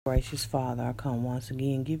Gracious Father, I come once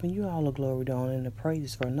again giving you all the glory, the honor, and the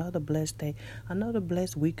praises for another blessed day, another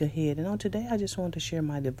blessed week ahead. And on today, I just want to share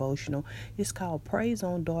my devotional. It's called Praise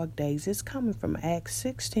on Dark Days. It's coming from Acts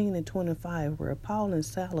 16 and 25, where Paul and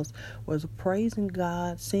Silas was praising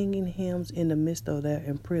God, singing hymns in the midst of their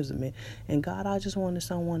imprisonment. And God, I just wanted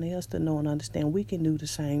someone else to know and understand we can do the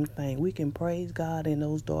same thing. We can praise God in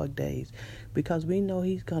those dark days because we know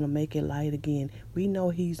He's going to make it light again. We know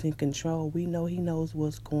He's in control. We know He knows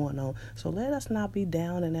what's going on. So let us not be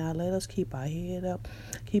down and out. Let us keep our head up,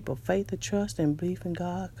 keep a faith of trust and belief in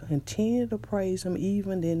God. Continue to praise Him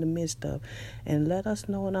even in the midst of. And let us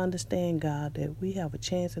know and understand, God, that we have a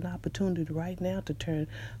chance and opportunity right now to turn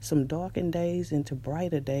some darkened days into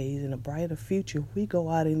brighter days and a brighter future if we go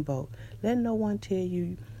out and vote. Let no one tell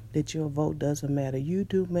you that your vote doesn't matter. You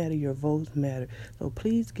do matter. Your votes matter. So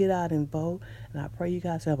please get out and vote. And I pray you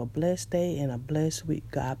guys have a blessed day and a blessed week.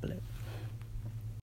 God bless.